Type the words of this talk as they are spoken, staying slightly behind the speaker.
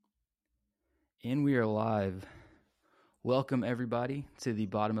And we are live. Welcome, everybody, to the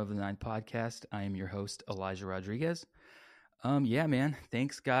Bottom of the Ninth podcast. I am your host, Elijah Rodriguez. Yeah, man.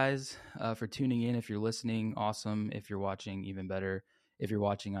 Thanks, guys, for tuning in. If you're listening, awesome. If you're watching, even better. If you're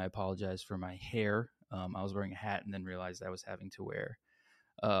watching, I apologize for my hair. I was wearing a hat and then realized I was having to wear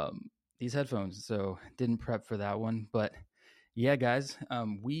these headphones, so didn't prep for that one. But yeah, guys,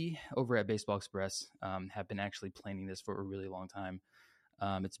 we over at Baseball Express have been actually planning this for a really long time.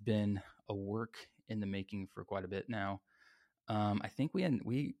 It's been a work in the making for quite a bit now. I think we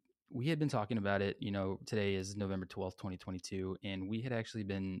had been talking about it. Today is November 12th, 2022, and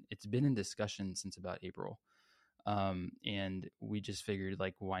it's been in discussion since about April. And we just figured,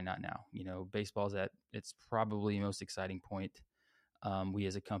 like, why not now? Baseball's at its probably most exciting point. We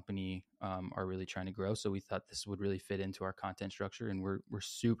as a company are really trying to grow, so we thought this would really fit into our content structure, and we're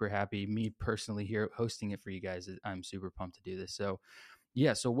super happy. Me personally here hosting it for you guys, I'm super pumped to do this. So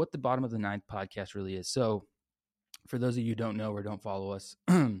yeah, so what the Bottom of the Ninth podcast really is. So for those of you who don't know or don't follow us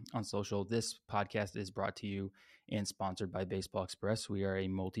on social, this podcast is brought to you and sponsored by Baseball Express. We are a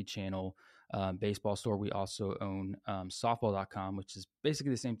multi-channel baseball store. We also own softball.com, which is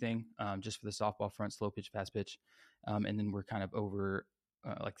basically the same thing, just for the softball front, slow pitch, fast pitch. And then we're kind of over,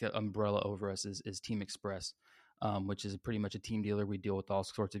 like the umbrella over us is Team Express, which is pretty much a team dealer. We deal with all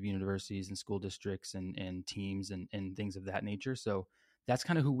sorts of universities and school districts and teams and things of that nature. So that's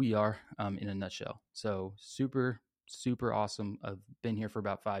kind of who we are in a nutshell. So super awesome. I've been here for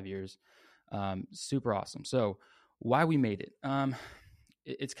about 5 years. Super awesome. So why we made it?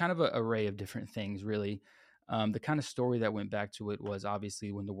 It's kind of an array of different things, really. The kind of story that went back to it was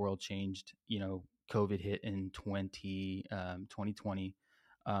obviously when the world changed. COVID hit in 2020,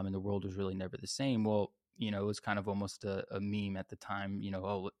 and the world was really never the same. Well, it was kind of almost a meme at the time.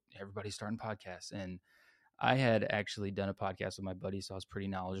 Oh, everybody's starting podcasts, and I had actually done a podcast with my buddy, so I was pretty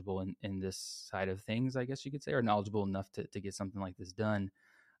knowledgeable in this side of things, I guess you could say, or knowledgeable enough to get something like this done.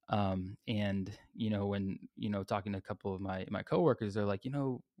 And when talking to a couple of my coworkers, they're like,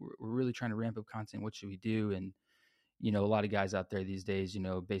 we're really trying to ramp up content. What should we do? And a lot of guys out there these days,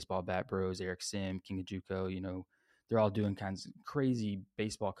 baseball bat bros, Eric Sim, King of JUCO, they're all doing kinds of crazy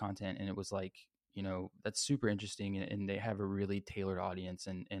baseball content, and it was like, that's super interesting, and they have a really tailored audience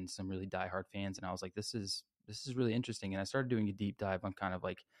and some really diehard fans. And I was like, this is really interesting. And I started doing a deep dive on kind of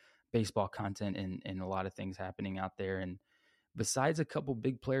like baseball content and a lot of things happening out there. And besides a couple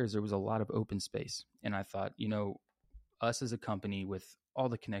big players, there was a lot of open space. And I thought, us as a company with all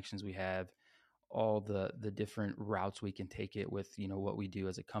the connections we have, all the different routes we can take it with, what we do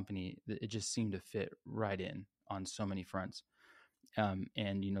as a company, it just seemed to fit right in on so many fronts. And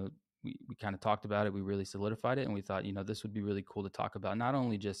we kind of talked about it. We really solidified it, and we thought, this would be really cool to talk about, not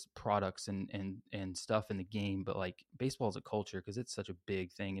only just products and stuff in the game, but like baseball as a culture, because it's such a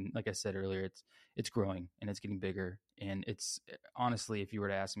big thing. And like I said earlier, it's growing and it's getting bigger. And it's honestly, if you were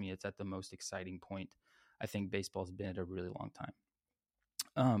to ask me, it's at the most exciting point I think baseball's been at a really long time.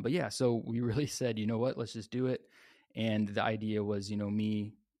 But yeah, so we really said, you know what, let's just do it. And the idea was,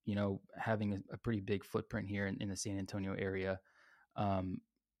 me, having a pretty big footprint here in the San Antonio area.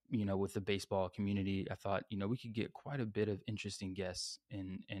 With the baseball community, I thought, we could get quite a bit of interesting guests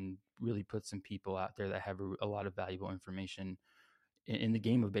and really put some people out there that have a lot of valuable information in the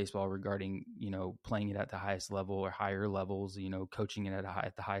game of baseball regarding, playing it at the highest level or higher levels, coaching it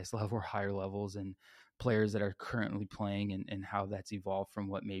at the highest level or higher levels, and players that are currently playing and how that's evolved from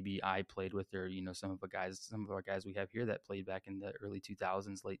what maybe I played with, or, some of our guys we have here that played back in the early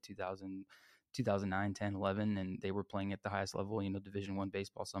 2000s, late 2000, 2009, 10, 11, and they were playing at the highest level, Division I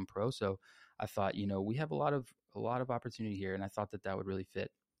baseball, some pro. So I thought, we have a lot of opportunity here, and I thought that would really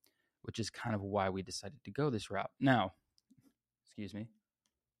fit, which is kind of why we decided to go this route. Now, excuse me,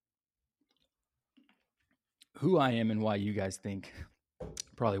 who I am and why you guys think,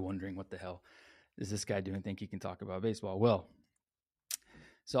 probably wondering, what the hell is this guy doing, think he can talk about baseball? Well,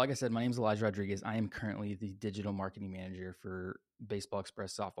 so like I said, my name is Elijah Rodriguez. I am currently the digital marketing manager for Baseball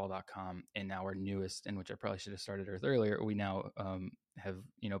Express Softball.com, and now our newest, and which I probably should have started with earlier, we now have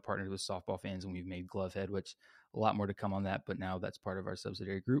partnered with Softball Fans, and we've made Glovehead, which a lot more to come on that, but now that's part of our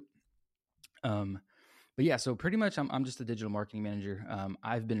subsidiary group. But yeah, so pretty much I'm just a digital marketing manager.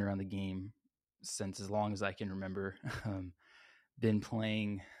 I've been around the game since as long as I can remember. Been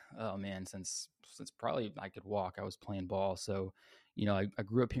playing, since probably I could walk. I was playing ball. So, I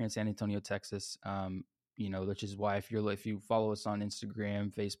grew up here in San Antonio, Texas. Which is why if you follow us on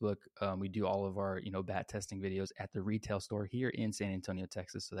Instagram, Facebook, we do all of our, bat testing videos at the retail store here in San Antonio,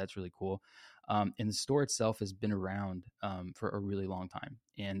 Texas. So that's really cool. And the store itself has been around for a really long time.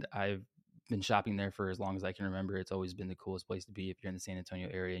 And I've been shopping there for as long as I can remember. It's always been the coolest place to be. If you're in the San Antonio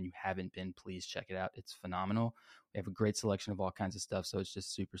area and you haven't been, please check it out. It's phenomenal. We have a great selection of all kinds of stuff, so it's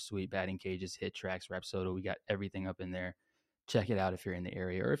just super sweet. Batting cages, hit tracks, Rapsodo. We got everything up in there. Check it out if you're in the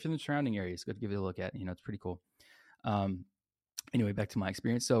area, or if you're in the surrounding areas. Go give it a look at. It's pretty cool. Anyway, back to my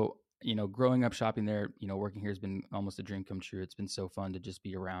experience. So, growing up shopping there, working here has been almost a dream come true. It's been so fun to just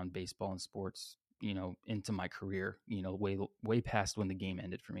be around baseball and sports, into my career, way past when the game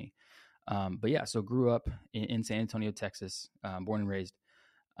ended for me. But yeah, so grew up in San Antonio, Texas, born and raised,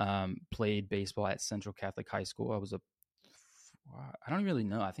 played baseball at Central Catholic High School. I don't really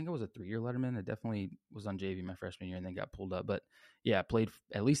know. I think I was a 3-year letterman. I definitely was on JV my freshman year and then got pulled up. But yeah, played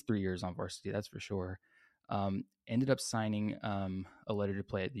at least 3 years on varsity. That's for sure. Ended up signing a letter to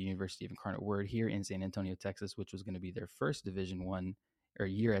play at the University of Incarnate Word here in San Antonio, Texas, which was going to be their first Division I or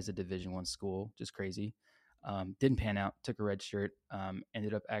year as a Division I school. Just crazy. Didn't pan out. Took a red shirt.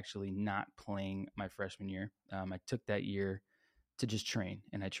 Ended up actually not playing my freshman year. I took that year to just train,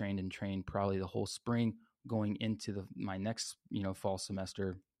 and I trained probably the whole spring. Going into my next fall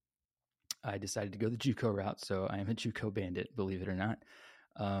semester, I decided to go the JUCO route. So I am a JUCO bandit, believe it or not.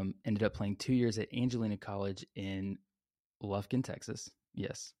 Ended up playing 2 years at Angelina College in Lufkin, Texas.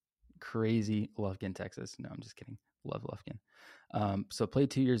 Yes, crazy Lufkin, Texas. No, I'm just kidding. Love Lufkin. So played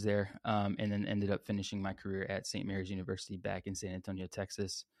 2 years there, and then ended up finishing my career at St. Mary's University back in San Antonio,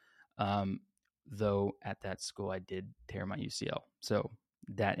 Texas. Though at that school I did tear my UCL. So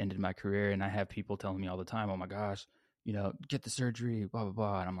that ended my career, and I have people telling me all the time, oh my gosh, get the surgery, blah, blah,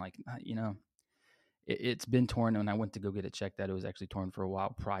 blah. And I'm like, it's been torn. When I went to go get it checked out, it was actually torn for a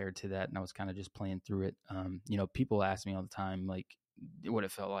while prior to that. And I was kind of just playing through it. People ask me all the time, like what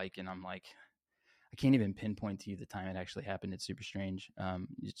it felt like. And I'm like, I can't even pinpoint to you the time it actually happened. It's super strange.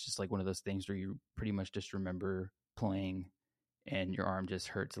 It's just like one of those things where you pretty much just remember playing and your arm just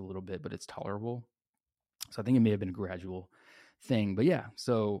hurts a little bit, but it's tolerable. So I think it may have been a gradual thing, but yeah.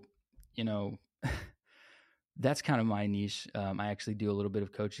 So, that's kind of my niche. I actually do a little bit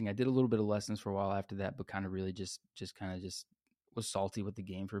of coaching. I did a little bit of lessons for a while after that, but kind of really just was salty with the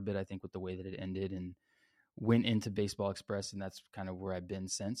game for a bit, I think, with the way that it ended, and went into Baseball Express. And that's kind of where I've been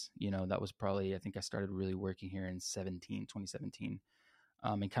since. That was probably, I think I started really working here in 2017.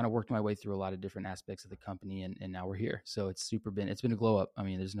 And kind of worked my way through a lot of different aspects of the company, and now we're here. So it's been a glow up. I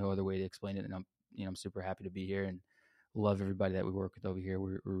mean, there's no other way to explain it. And I'm super happy to be here and love everybody that we work with over here.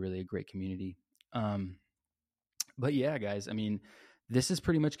 We're really a great community. But yeah, guys, I mean, this is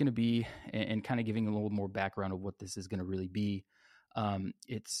pretty much going to be, and kind of giving a little more background of what this is going to really be.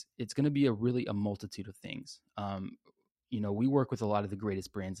 It's going to be a multitude of things. We work with a lot of the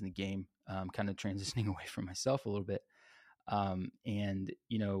greatest brands in the game, kind of transitioning away from myself a little bit. And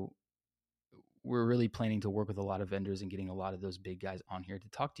we're really planning to work with a lot of vendors and getting a lot of those big guys on here to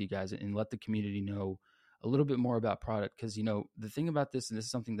talk to you guys and let the community know a little bit more about product. Cause the thing about this, and this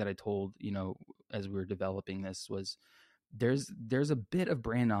is something that I told, as we were developing this, was there's a bit of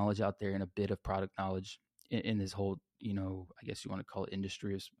brand knowledge out there and a bit of product knowledge in this whole, I guess you want to call it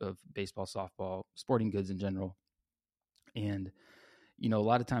industry of baseball, softball, sporting goods in general. And, a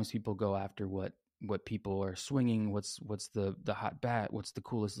lot of times people go after what people are swinging, what's the hot bat, what's the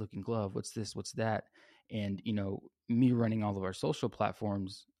coolest looking glove, what's this, what's that. And, me running all of our social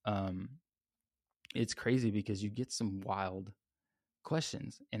platforms, it's crazy because you get some wild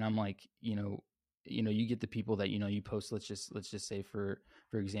questions, and I'm like, you get the people that, you post, let's just say for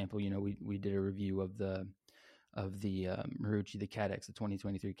example, we did a review of the Marucci, the CADX, the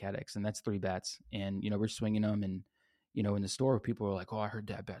 2023 CADX, and that's 3 bats, and, we're swinging them, and, in the store, people are like, oh, I heard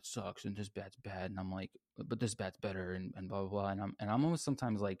that bat sucks and this bat's bad. And I'm like, but this bat's better, and blah, blah, blah. And I'm almost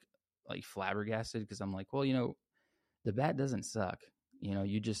sometimes like flabbergasted, because I'm like, well, the bat doesn't suck.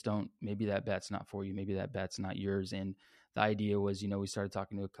 You just don't, maybe that bat's not for you. Maybe that bat's not yours. And the idea was, we started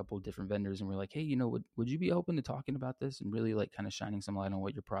talking to a couple of different vendors, and we're like, hey, would you be open to talking about this and really like kind of shining some light on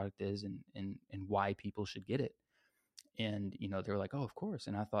what your product is and why people should get it? And, they were like, oh, of course.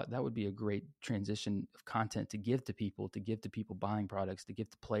 And I thought that would be a great transition of content to give to people buying products, to give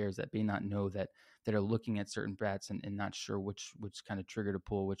to players that may not know that are looking at certain bats and not sure which kind of trigger to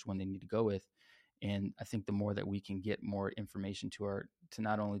pull, which one they need to go with. And I think the more that we can get more information to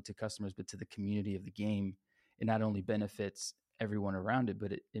not only to customers, but to the community of the game, it not only benefits everyone around it,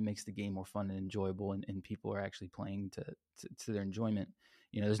 but it makes the game more fun and enjoyable, and people are actually playing to their enjoyment.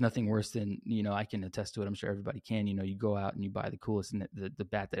 There's nothing worse than, I can attest to it. I'm sure everybody can, you go out and you buy the coolest and the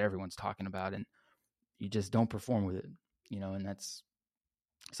bat that everyone's talking about, and you just don't perform with it, and that's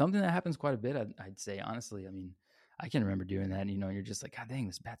something that happens quite a bit. I'd say, honestly. I mean, I can remember doing that, you're just like, God dang,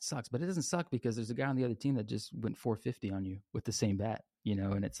 this bat sucks, but it doesn't suck because there's a guy on the other team that just went 450 on you with the same bat,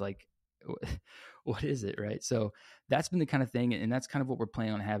 and it's like, what is it, right? So that's been the kind of thing, and that's kind of what we're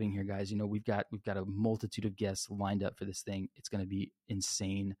planning on having here, guys. We've got a multitude of guests lined up for this thing. It's going to be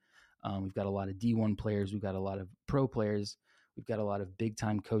insane. We've got a lot of D1 players, we've got a lot of pro players, we've got a lot of big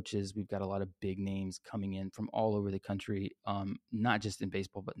time coaches, we've got a lot of big names coming in from all over the country, not just in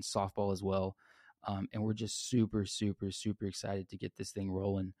baseball but in softball as well. And we're just super, super, super excited to get this thing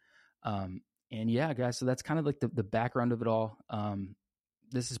rolling. And yeah, guys, so that's kind of like the background of it all.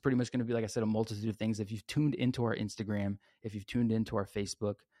 This is pretty much going to be, like I said, a multitude of things. If you've tuned into our Instagram, if you've tuned into our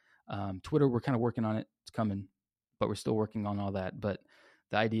Facebook, Twitter, we're kind of working on it. It's coming, but we're still working on all that. But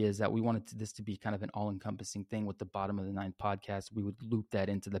the idea is that we wanted this to be kind of an all-encompassing thing with the Bottom of the Ninth podcast. We would loop that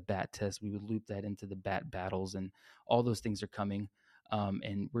into the bat test. We would loop that into the bat battles, and all those things are coming.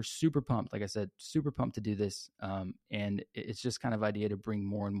 And we're super pumped. Like I said, super pumped to do this. And it's just kind of idea to bring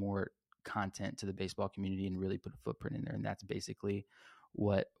more and more content to the baseball community and really put a footprint in there. And that's basically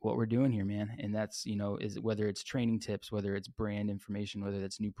what we're doing here, man. And that's, is whether it's training tips, whether it's brand information, whether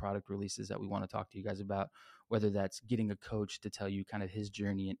that's new product releases that we want to talk to you guys about, whether that's getting a coach to tell you kind of his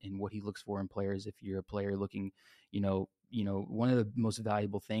journey and what he looks for in players. If you're a player looking, one of the most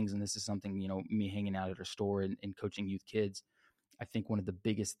valuable things, and this is something, me hanging out at our store and coaching youth kids, I think one of the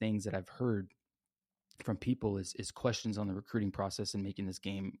biggest things that I've heard from people is questions on the recruiting process and making this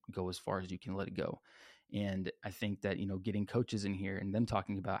game go as far as you can let it go. And I think that, getting coaches in here and them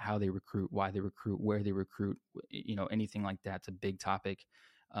talking about how they recruit, why they recruit, where they recruit, anything like that's a big topic.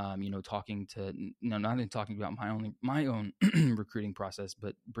 Talking to, not only talking about my own recruiting process,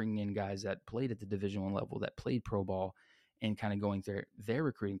 but bringing in guys that played at the Division I level, that played pro ball, and kind of going through their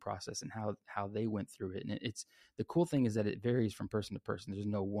recruiting process and how they went through it. And it's the cool thing is that it varies from person to person. There's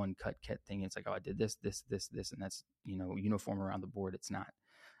no one cut thing. It's like, oh, I did this, and that's, uniform around the board. It's not.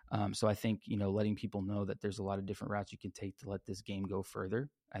 So I think, letting people know that there's a lot of different routes you can take to let this game go further,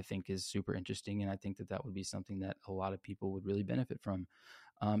 I think is super interesting. And I think that would be something that a lot of people would really benefit from.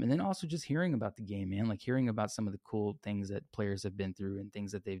 And then also just hearing about the game, man, like hearing about some of the cool things that players have been through and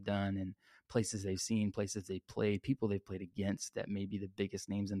things that they've done and places they've seen, places they've played, people they've played against that may be the biggest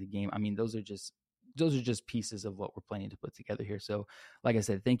names in the game. I mean, those are just pieces of what we're planning to put together here. So like I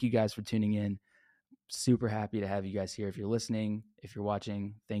said, thank you guys for tuning in. Super happy to have you guys here. If you're listening, if you're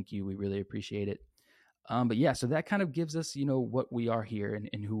watching, thank you. We really appreciate it. But yeah, so that kind of gives us, what we are here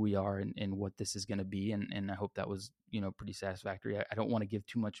and who we are and what this is going to be. And I hope that was, pretty satisfactory. I don't want to give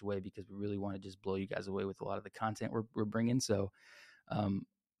too much away because we really want to just blow you guys away with a lot of the content we're bringing. So,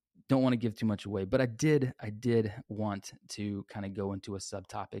 don't want to give too much away, but I did want to kind of go into a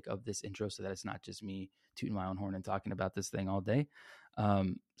subtopic of this intro so that it's not just me tooting my own horn and talking about this thing all day.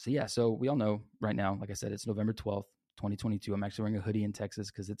 So we all know right now, like I said, it's November 12th, 2022. I'm actually wearing a hoodie in Texas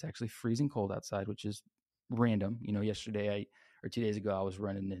because it's actually freezing cold outside, which is random. Yesterday or 2 days ago, I was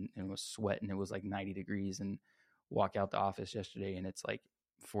running and was sweating. It was like 90 degrees and walk out the office yesterday and it's like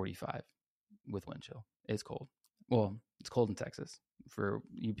 45 with wind chill. It's cold. Well, it's cold in Texas. For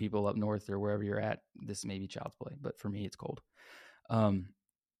you people up north or wherever you're at, this may be child's play, but for me, it's cold.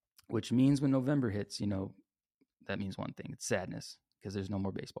 Which means when November hits, that means one thing. It's sadness because there's no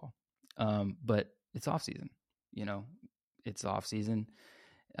more baseball. But it's off season, it's off season.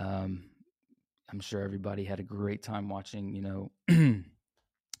 I'm sure everybody had a great time watching,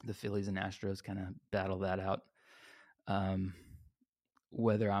 the Phillies and Astros kind of battle that out.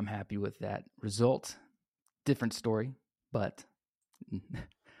 Whether I'm happy with that result, different story, but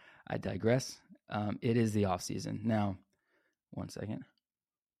I digress. It is the off season. Now, one second.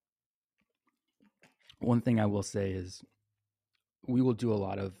 One thing I will say is we will do a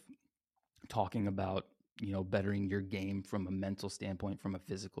lot of talking about, bettering your game from a mental standpoint, from a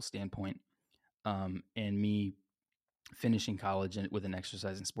physical standpoint. And me finishing college with an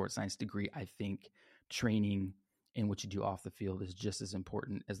exercise and sports science degree, I think training and what you do off the field is just as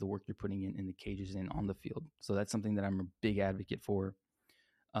important as the work you're putting in the cages and on the field. So that's something that I'm a big advocate for.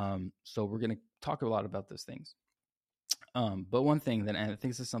 So we're going to talk a lot about those things. But one thing that, and I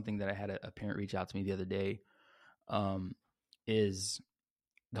think this is something that I had a parent reach out to me the other day, is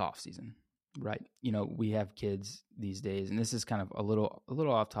the off season, right? We have kids these days, and this is kind of a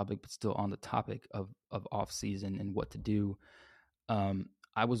little off topic, but still on the topic of off season and what to do.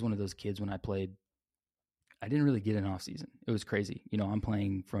 I was one of those kids when I played. I didn't really get an off season. It was crazy. I'm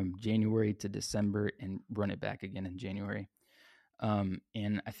playing from January to December and run it back again in January.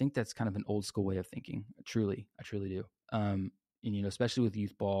 And I think that's kind of an old school way of thinking. I truly do. And, especially with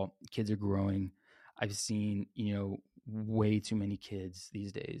youth ball, kids are growing. I've seen, way too many kids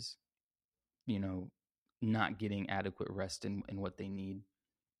these days, not getting adequate rest in what they need.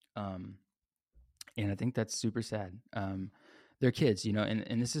 And I think that's super sad. they're kids,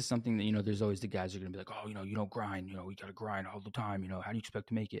 and this is something that, there's always the guys who are going to be like, oh, you don't grind, we got to grind all the time. How do you expect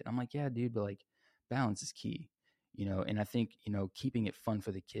to make it? I'm like, yeah, dude, but like balance is key, and I think, keeping it fun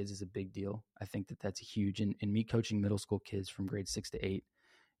for the kids is a big deal. I think that that's huge. And me coaching middle school kids from grade 6 to 8,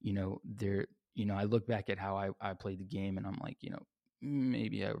 they're, I look back at how I played the game and I'm like,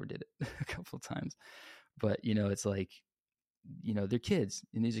 maybe I overdid it a couple of times, but it's like, they're kids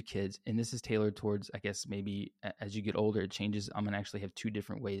and these are kids, and this is tailored towards, I guess, maybe as you get older, it changes. I'm going to actually have 2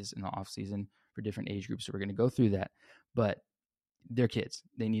 different ways in the off season for different age groups. So we're going to go through that, but they're kids.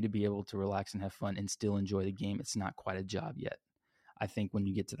 They need to be able to relax and have fun and still enjoy the game. It's not quite a job yet. I think when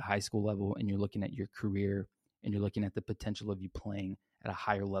you get to the high school level and you're looking at your career and you're looking at the potential of you playing at a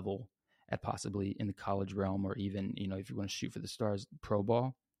higher level, at possibly in the college realm, or even, if you want to shoot for the stars, pro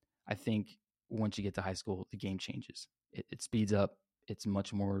ball, I think once you get to high school, the game changes. It speeds up. It's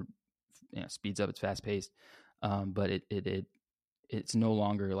much more, speeds up. It's fast paced, but it's no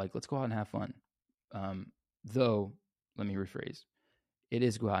longer like, let's go out and have fun. Though, let me rephrase. It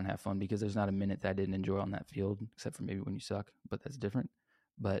is go out and have fun, because there's not a minute that I didn't enjoy on that field, except for maybe when you suck, but that's different.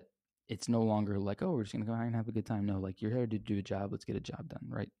 But it's no longer like, oh, we're just going to go out and have a good time. No, like, you're here to do a job. Let's get a job done,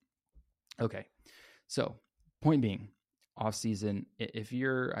 right? Okay. So point being, off season, if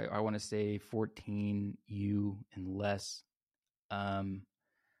you're, I want to say 14U and less,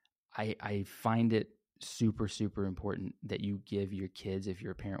 I find it super, super important that you give your kids, if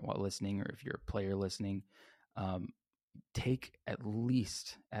you're a parent while listening, or if you're a player listening, take at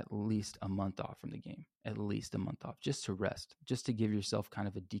least a month off from the game, at least a month off, just to rest, just to give yourself kind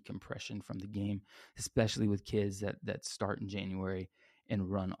of a decompression from the game, especially with kids that start in January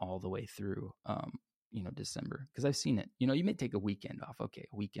and run all the way through, December. Because I've seen it. You may take a weekend off. Okay,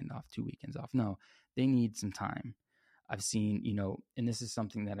 a weekend off, 2 weekends off. No, they need some time. I've seen, and this is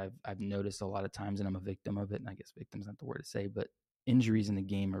something that I've noticed a lot of times, and I'm a victim of it. And I guess victim's not the word to say, but injuries in the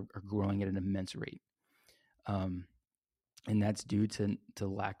game are growing at an immense rate. And that's due to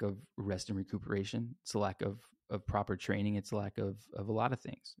lack of rest and recuperation. It's a lack of proper training. It's a lack of a lot of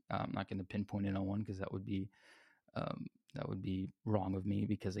things. I'm not going to pinpoint it on one, because that would be wrong of me,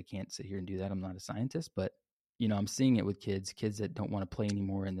 because I can't sit here and do that. I'm not a scientist, but I'm seeing it with kids that don't want to play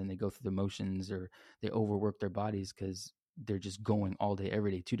anymore, and then they go through the motions, or they overwork their bodies because they're just going all day,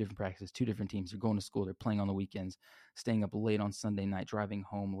 every day, 2 different practices, 2 different teams. They're going to school. They're playing on the weekends, staying up late on Sunday night, driving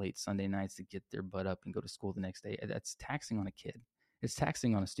home late Sunday nights to get their butt up and go to school the next day. That's taxing on a kid. It's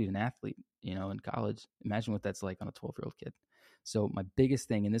taxing on a student athlete, in college. Imagine what that's like on a 12-year-old kid. So my biggest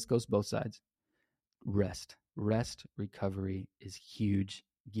thing, and this goes both sides, rest, recovery is huge.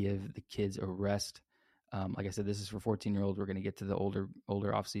 Give the kids a rest. Like I said, this is for 14-year-olds. We're going to get to the older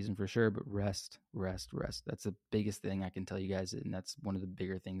off season for sure, but rest. That's the biggest thing I can tell you guys. And that's one of the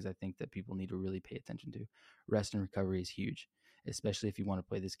bigger things I think that people need to really pay attention to. Rest and recovery is huge, especially if you want to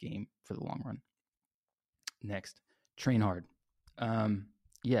play this game for the long run. Next, train hard.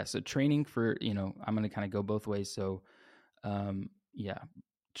 So training for, I'm going to kind of go both ways. So,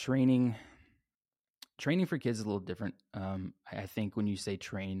 training for kids is a little different. I think when you say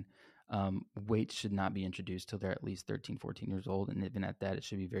train, weight should not be introduced till they're at least 13, 14 years old. And even at that, it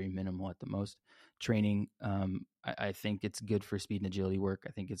should be very minimal at the most. Training, I think it's good for speed and agility work.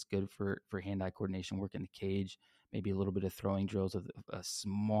 I think it's good for hand-eye coordination work in the cage, maybe a little bit of throwing drills of a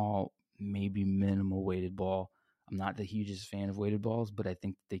small, maybe minimal weighted ball. I'm not the hugest fan of weighted balls, but I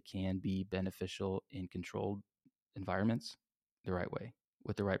think they can be beneficial in controlled environments the right way,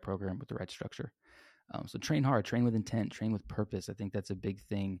 with the right program, with the right structure. So train hard, train with intent, train with purpose. I think that's a big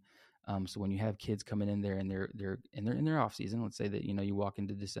thing. So when you have kids coming in there and they're in their off season, let's say that, you walk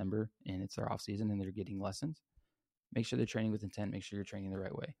into December and it's their off season and they're getting lessons, make sure they're training with intent, make sure you're training the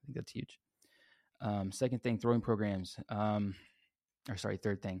right way. I think that's huge. Second thing, throwing programs.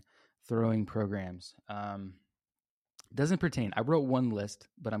 Third thing, throwing programs. Doesn't pertain. I wrote one list,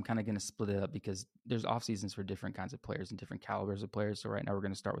 but I'm kind of going to split it up because there's off seasons for different kinds of players and different calibers of players. So right now we're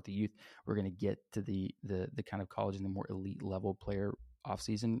going to start with the youth. We're going to get to the kind of college and the more elite level player off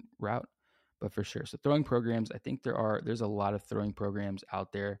season route, but for sure. So throwing programs, I think there's a lot of throwing programs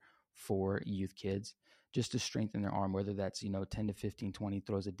out there for youth kids just to strengthen their arm, whether that's, 10 to 15, 20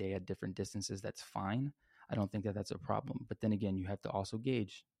 throws a day at different distances. That's fine. I don't think that that's a problem. But then again, you have to also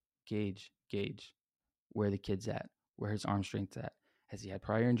gauge where the kid's at, where his arm strength's at. Has he had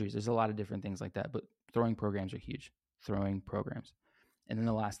prior injuries? There's a lot of different things like that, but throwing programs are huge. Throwing programs. And then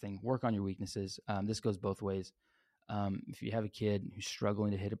the last thing, work on your weaknesses. This goes both ways. If you have a kid who's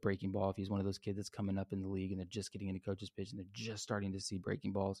struggling to hit a breaking ball, if he's one of those kids that's coming up in the league and they're just getting into coach's pitch and they're just starting to see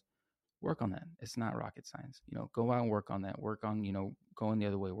breaking balls, work on that. It's not rocket science. Go out and work on that. Work on, going the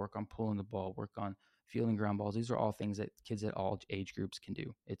other way. Work on pulling the ball. Work on fielding ground balls. These are all things that kids at all age groups can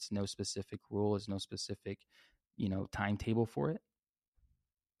do. It's no specific rule. It's no specific, timetable for it.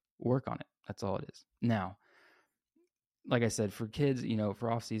 Work on it. That's all it is. Now, like I said, for kids,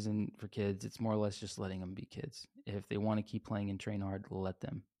 for off season for kids, it's more or less just letting them be kids. If they want to keep playing and train hard, let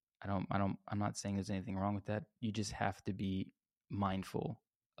them. I'm not saying there's anything wrong with that. You just have to be mindful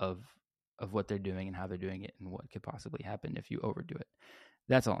of what they're doing and how they're doing it and what could possibly happen if you overdo it.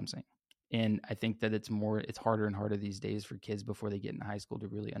 That's all I'm saying. And I think that it's harder and harder these days for kids before they get into high school to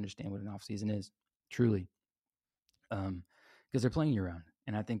really understand what an off season is, truly. Because they're playing year round.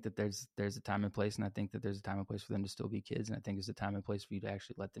 And I think that there's a time and place, and I think that there's a time and place for them to still be kids. And I think there's a time and place for you to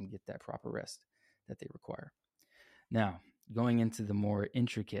actually let them get that proper rest that they require. Now, going into the more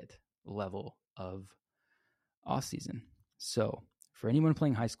intricate level of off season. So for anyone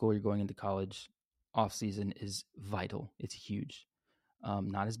playing high school, you're going into college, off season is vital. It's huge.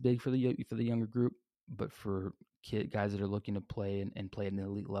 Not as big for the younger group, but for guys that are looking to play and play at an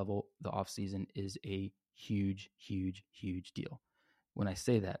elite level, the off season is a huge, huge, huge deal. When I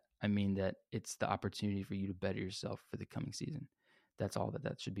say that, I mean that it's the opportunity for you to better yourself for the coming season. That's all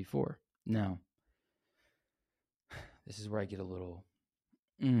that should be for. Now, this is where I get a little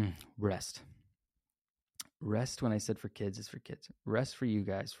rest. Rest, when I said for kids, is for kids. Rest for you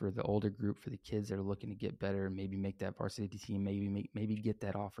guys, for the older group, for the kids that are looking to get better, maybe make that varsity team, maybe get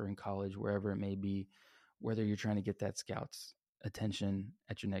that offer in college, wherever it may be, whether you're trying to get that scout's attention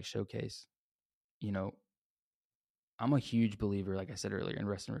at your next showcase. I'm a huge believer, like I said earlier, in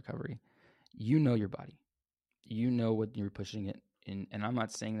rest and recovery. You know your body. You know what you're pushing it in. And I'm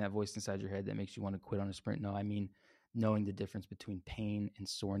not saying that voice inside your head that makes you want to quit on a sprint. No, I mean, knowing the difference between pain and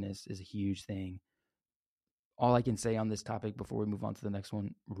soreness is a huge thing. All I can say on this topic before we move on to the next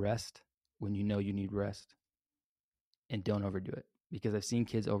one, rest when you know you need rest, and don't overdo it. Because I've seen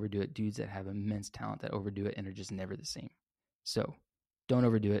kids overdo it, dudes that have immense talent that overdo it and are just never the same. So don't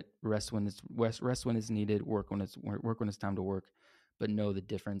overdo it. Rest when it's needed. Work when it's time to work. But know the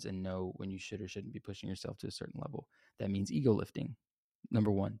difference and know when you should or shouldn't be pushing yourself to a certain level. That means ego lifting.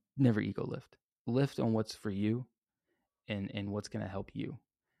 Number one, never ego lift. Lift on what's for you and what's going to help you.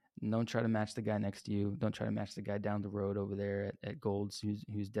 Don't try to match the guy next to you. Don't try to match the guy down the road over there at Gold's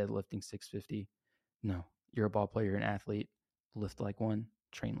who's deadlifting 650. No, you're a ball player, you're an athlete. Lift like one,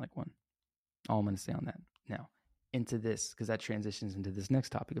 train like one. All I'm going to say on that. Now, into this, because that transitions into this next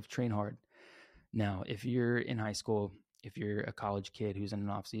topic of train hard. Now, if you're in high school, if you're a college kid who's in an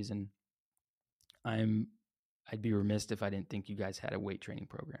off season, I'd be remiss if I didn't think you guys had a weight training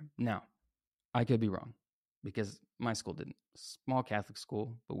program. Now, I could be wrong because my school didn't. Small Catholic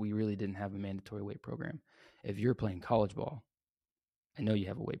school, but we really didn't have a mandatory weight program. If you're playing college ball, I know you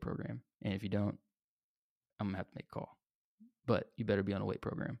have a weight program. And if you don't, I'm going to have to make a call. But you better be on a weight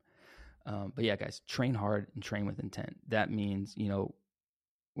program. But yeah, guys, train hard and train with intent. That means,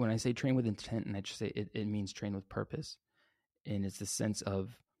 when I say train with intent, and I just say it means train with purpose. And it's the sense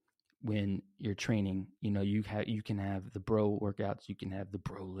of when you're training, you can have the bro workouts, you can have the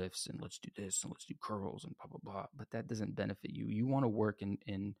bro lifts, and let's do this and let's do curls and blah blah blah. But that doesn't benefit you. You want to work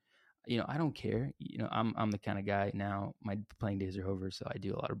in I don't care. I'm the kind of guy now. My playing days are over, so I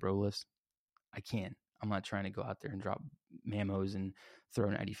do a lot of bro lifts. I can. I'm not trying to go out there and drop mammos and throw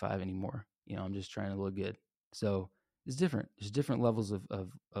 95 anymore. I'm just trying to look good. So it's different. There's different levels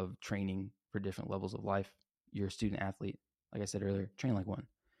of training for different levels of life. You're a student athlete. Like I said earlier, train like one.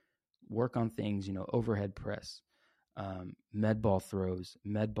 Work on things, overhead press, med ball throws,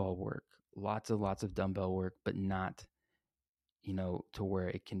 med ball work, lots of dumbbell work, but not, to where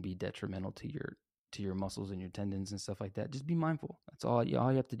it can be detrimental to your muscles and your tendons and stuff like that. Just be mindful. That's all you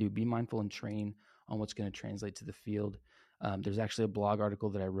have to do. Be mindful and train on what's going to translate to the field. There's actually a blog article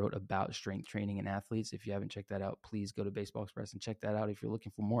that I wrote about strength training in athletes. If you haven't checked that out, please go to Baseball Express and check that out. If you're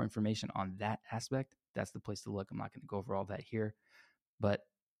looking for more information on that aspect, that's the place to look. I'm not going to go over all that here, but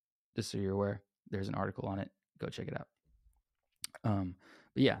just so you're aware, there's an article on it. Go check it out.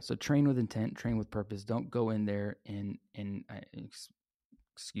 But yeah, so train with intent, train with purpose. Don't go in there and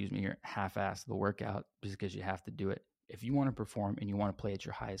excuse me, half-ass the workout just because you have to do it. If you want to perform and you want to play at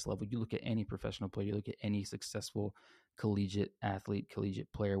your highest level, you look at any professional player, you look at any successful collegiate athlete,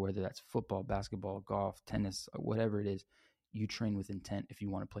 collegiate player, whether that's football, basketball, golf, tennis, whatever it is, you train with intent if you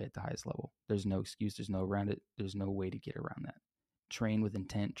want to play at the highest level. There's no excuse. There's no around it. There's no way to get around that. Train with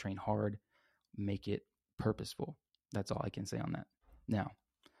intent, train hard, make it purposeful. That's all I can say on that. Now,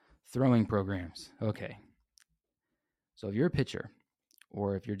 throwing programs. Okay. So if you're a pitcher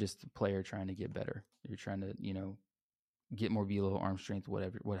or if you're just a player trying to get better, you're trying to, get more velo, arm strength,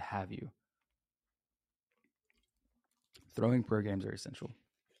 whatever, what have you. Throwing programs are essential.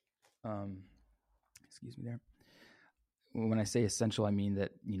 excuse me there. When I say essential, I mean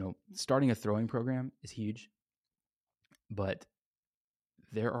that, starting a throwing program is huge, but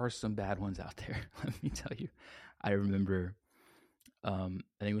there are some bad ones out there. Let me tell you. I remember, I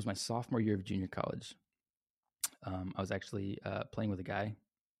think it was my sophomore year of junior college. I was actually playing with a guy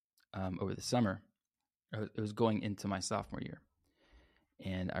over the summer. It was going into my sophomore year.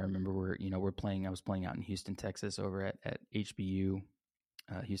 And I remember we're playing. I was playing out in Houston, Texas, over at HBU,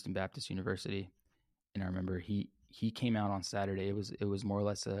 Houston Baptist University. And I remember he came out on Saturday. It was more or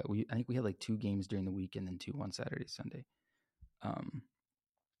less I think we had like 2 games during the week and then 2 on Saturday, Sunday.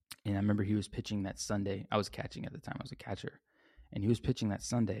 And I remember he was pitching that Sunday. I was catching at the time. I was a catcher, and he was pitching that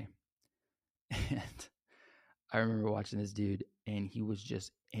Sunday. And I remember watching this dude, and he was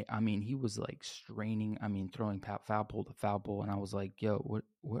just, he was like straining, throwing foul pole to foul pole. And I was like, yo,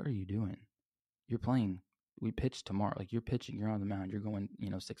 what are you doing? You're playing. We pitch tomorrow. Like, you're pitching, you're on the mound, you're going,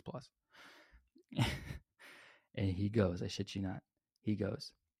 6+. And he goes, I shit you not, he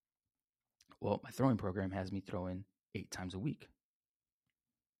goes, well, my throwing program has me throwing 8 times a week.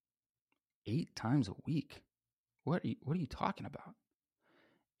 8 times a week? What are you talking about?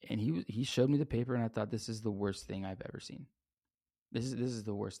 And he showed me the paper, and I thought, this is the worst thing I've ever seen. This is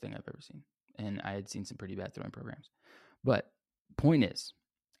the worst thing I've ever seen. And I had seen some pretty bad throwing programs. But point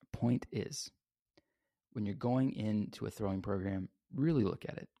is, when you're going into a throwing program, really look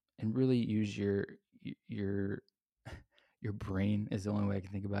at it and really use your brain is the only way I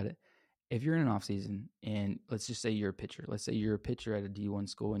can think about it. If you're in an off season, and let's just say you're a pitcher. Let's say you're a pitcher at a D1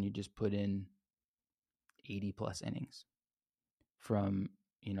 school, and you just put in 80 plus innings from,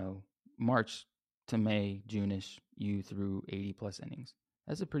 March to May, June-ish, you threw 80 plus innings.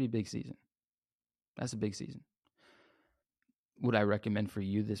 That's a pretty big season. That's a big season. Would I recommend for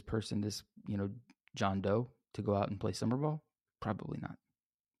you, this John Doe, to go out and play summer ball? Probably not.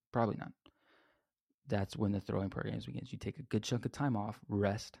 Probably not. That's when the throwing programs begins. You take a good chunk of time off,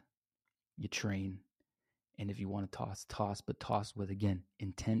 rest, you train, and if you want to toss, but toss with, again,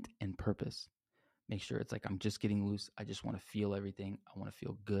 intent and purpose. Make sure it's like, I'm just getting loose. I just want to feel everything. I want to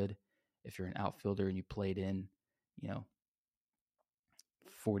feel good. If you're an outfielder and you played in,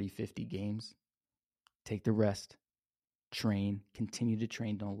 40, 50 games, take the rest, train, continue to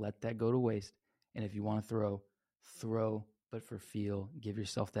train. Don't let that go to waste. And if you want to throw, but for feel, give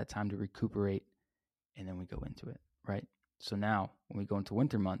yourself that time to recuperate, and then we go into it, right? So now, when we go into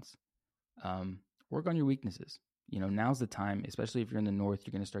winter months, work on your weaknesses. Now's the time, especially if you're in the north,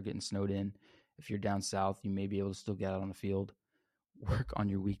 you're going to start getting snowed in. If you're down south, you may be able to still get out on the field. Work on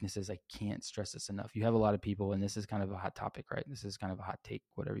your weaknesses. I can't stress this enough. You have a lot of people, and this is kind of a hot topic, right? This is kind of a hot take,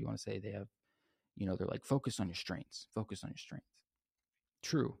 whatever you want to say. They have, they're like, focus on your strengths. Focus on your strengths.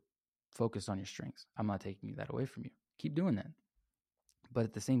 True. Focus on your strengths. I'm not taking that away from you. Keep doing that. But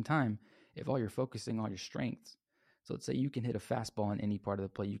at the same time, if all you're focusing on your strengths, so let's say you can hit a fastball in any part of the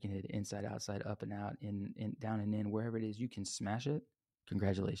plate, you can hit it inside, outside, up and out, in down and in, wherever it is, you can smash it.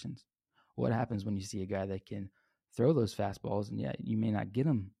 Congratulations. What happens when you see a guy that can throw those fastballs, and yeah, you may not get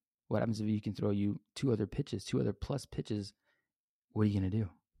them? What happens if you can throw you 2 other plus pitches? What are you going to do?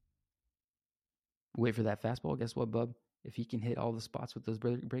 Wait for that fastball? Guess what, bub? If he can hit all the spots with those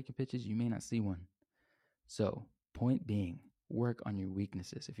breaking pitches, you may not see one. So, point being, work on your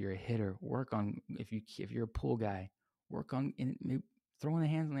weaknesses. If you're a hitter, work on, if you're a pull guy, work on maybe throwing the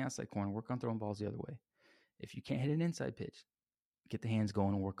hands on the outside corner, work on throwing balls the other way. If you can't hit an inside pitch, get the hands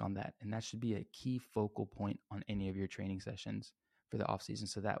going and work on that. And that should be a key focal point on any of your training sessions for the off season.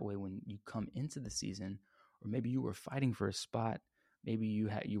 So that way, when you come into the season, or maybe you were fighting for a spot, maybe you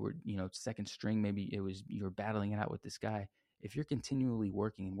were, second string, maybe you were battling it out with this guy. If you're continually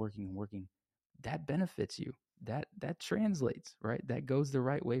working and working and working, that benefits you. That translates, right? That goes the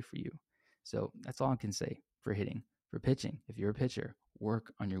right way for you. So that's all I can say for hitting. For pitching, if you're a pitcher,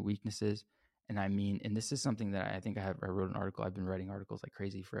 work on your weaknesses. And this is something that I think I wrote an article. I've been writing articles like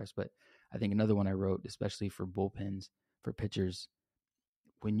crazy for us, but I think another one I wrote, especially for bullpens, for pitchers,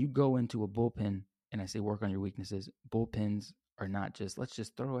 when you go into a bullpen and I say work on your weaknesses, bullpens are not just, let's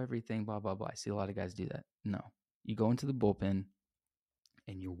just throw everything, blah, blah, blah. I see a lot of guys do that. No, you go into the bullpen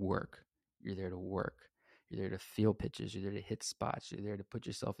and you work. You're there to work. You're there to feel pitches. You're there to hit spots. You're there to put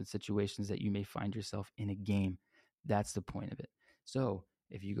yourself in situations that you may find yourself in a game. That's the point of it. So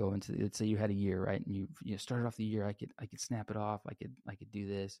if you go into, let's say you had a year, right, and you started off the year, I could snap it off. I could do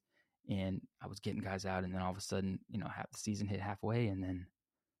this, and I was getting guys out, and then all of a sudden, half the season hit halfway, and then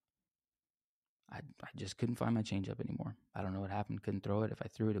I just couldn't find my changeup anymore. I don't know what happened. Couldn't throw it. If I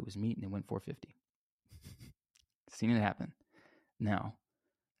threw it, it was meat, and it went 450. Seen it happen. Now,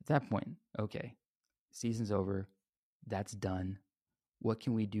 at that point, okay, season's over. That's done. What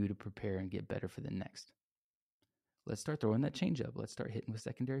can we do to prepare and get better for the next? Let's start throwing that changeup. Let's start hitting with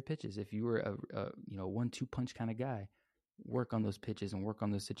secondary pitches. If you were a 1-2 punch kind of guy, work on those pitches and work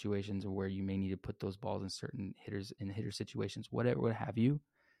on those situations where you may need to put those balls in certain hitter situations, whatever, what have you.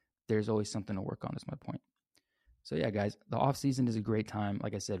 There's always something to work on, is my point. So yeah, guys, the off season is a great time.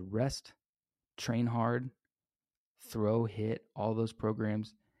 Like I said, rest, train hard, throw, hit, all those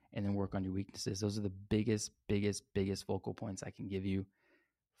programs, and then work on your weaknesses. Those are the biggest focal points I can give you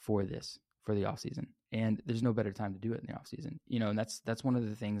for the off season. And there's no better time to do it in the off season. And that's one of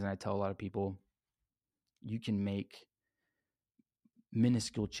the things, and I tell a lot of people, you can make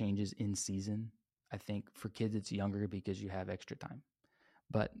minuscule changes in season. I think for kids it's younger because you have extra time.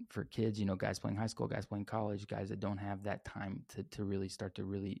 But for kids, guys playing high school, guys playing college, guys that don't have that time to really start to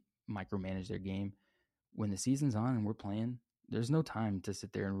really micromanage their game, when the season's on and we're playing, there's no time to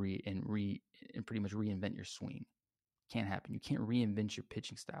sit there and pretty much reinvent your swing. Can't happen. You can't reinvent your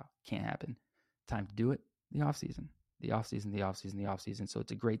pitching style. Can't happen. Time to do it, the off season. So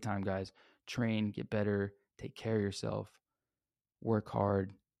it's a great time, guys. Train, get better, take care of yourself, work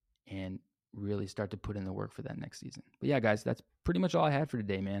hard, and really start to put in the work for that next season. But yeah, guys, that's pretty much all I had for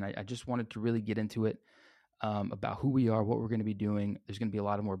today, man. I just wanted to really get into it, about who we are, what we're going to be doing. There's going to be a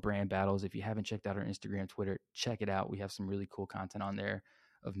lot of more brand battles. If you haven't checked out our Instagram, Twitter, check it out. We have some really cool content on there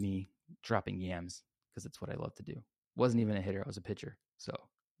of me dropping yams, because it's what I love to do. Wasn't even a hitter, I was a pitcher. So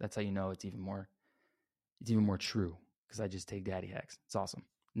that's how you know it's even more true, because I just take daddy hacks. It's awesome.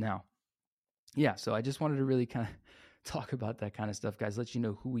 Now, yeah, so I just wanted to really kind of talk about that kind of stuff, guys. Let you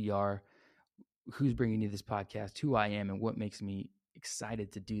know who we are, who's bringing you this podcast, who I am, and what makes me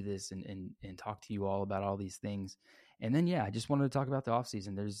excited to do this and talk to you all about all these things. And then, yeah, I just wanted to talk about the off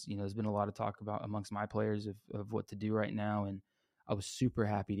season. There's been a lot of talk about amongst my players of what to do right now. And I was super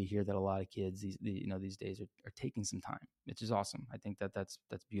happy to hear that a lot of kids these days are taking some time, which is awesome. I think that's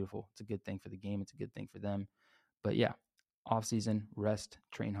beautiful. It's a good thing for the game. It's a good thing for them. But yeah, off season, rest,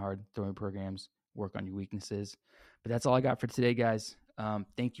 train hard, throwing programs, work on your weaknesses. But that's all I got for today, guys.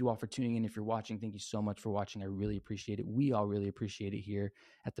 Thank you all for tuning in. If you're watching, thank you so much for watching. I really appreciate it. We all really appreciate it here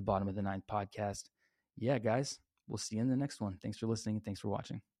at the Bottom of the Ninth podcast. Yeah, guys, we'll see you in the next one. Thanks for listening and thanks for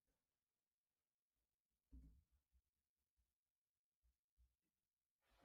watching.